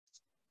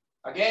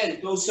Again,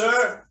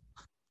 closer.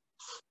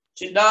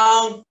 Sit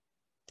down.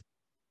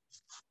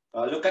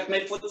 Look at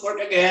my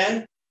footwork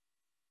again.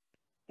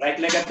 Right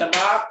leg at the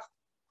back.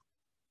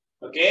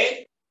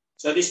 Okay?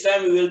 So this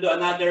time we will do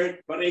another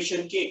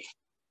variation kick.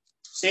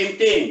 Same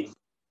thing.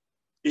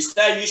 This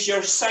time use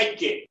your side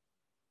kick.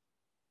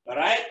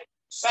 Alright?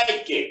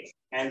 Side kick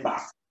and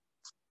back.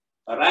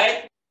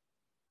 Alright?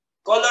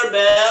 Color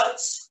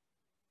belts.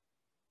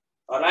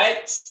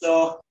 Alright?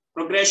 So,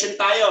 progression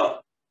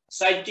tayo.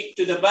 Side kick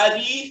to the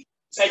body,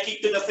 side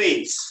kick to the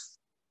face.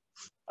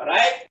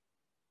 Alright?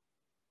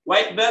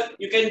 White belt,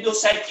 you can do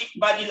side kick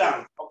body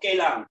lang. Okay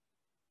lang.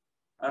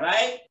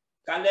 Alright?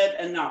 Khaled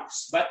and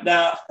Knox. But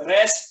the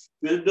rest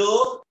will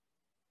do.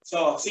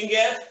 So,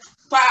 single,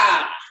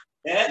 pa!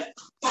 Then,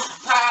 pa,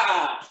 pa!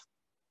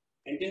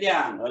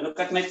 Intindihan? Look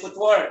at my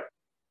footwork.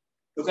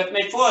 Look at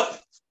my foot.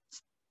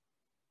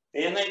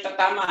 Ayan na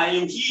itatama,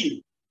 yung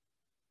heel.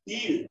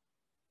 Heel.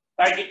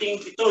 Targeting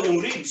ito, yung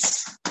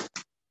ribs.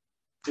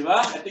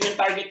 Diba? Ito yung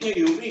target nyo,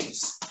 yung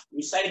ribs.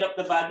 Yung side of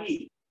the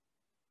body.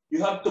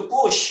 You have to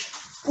push.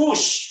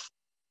 Push.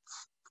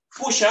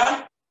 Push,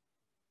 ha?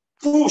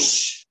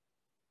 Push.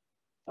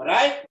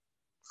 Alright?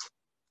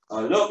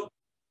 Oh, look.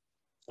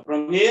 So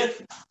from here,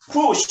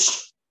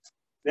 push.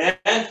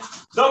 Then,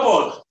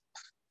 double.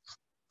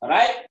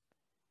 Alright?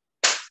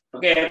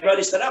 Okay,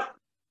 everybody stand up.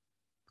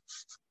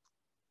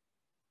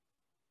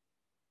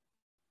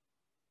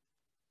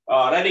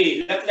 Oh,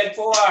 ready. Left leg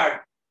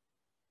forward.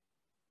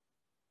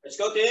 Let's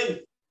go, Tim.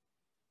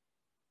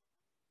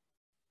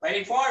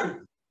 Fighting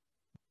form.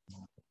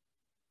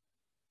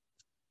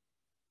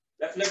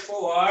 Left leg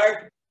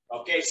forward.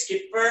 Okay,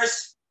 skip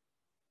first.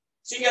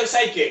 Single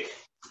side kick.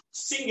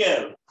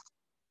 Single.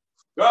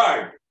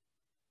 Guard.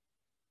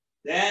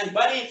 Then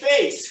body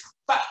face.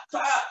 Pa,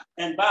 pa,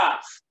 and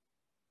back.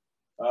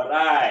 All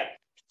right.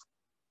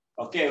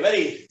 Okay,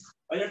 ready.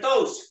 On your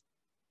toes.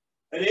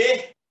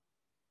 Ready?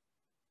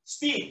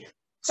 Speed.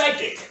 Side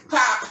kick.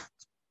 Pa.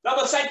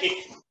 Double side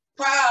kick.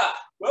 Pa.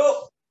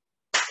 Go.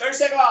 30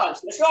 seconds.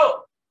 Let's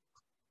go.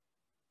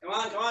 Come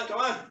on, come on,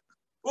 come on.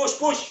 Push,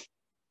 push.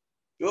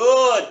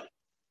 Good.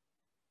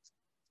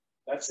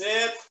 That's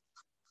it.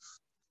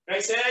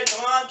 Right side.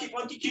 Come on. Keep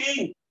on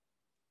kicking.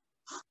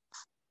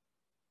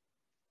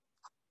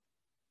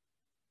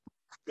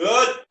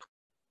 Good.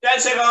 10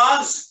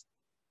 seconds.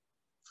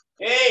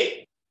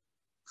 8.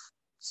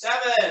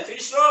 7.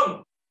 Finish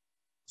strong.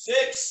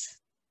 6.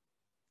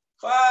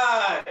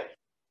 5,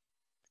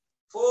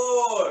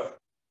 4,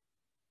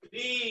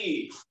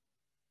 3,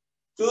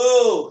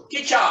 2,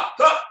 kick shot,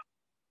 go.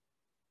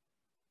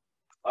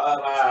 All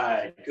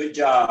right, good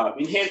job.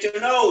 Inhale to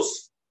your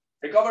nose.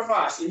 Recover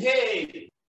fast. Inhale.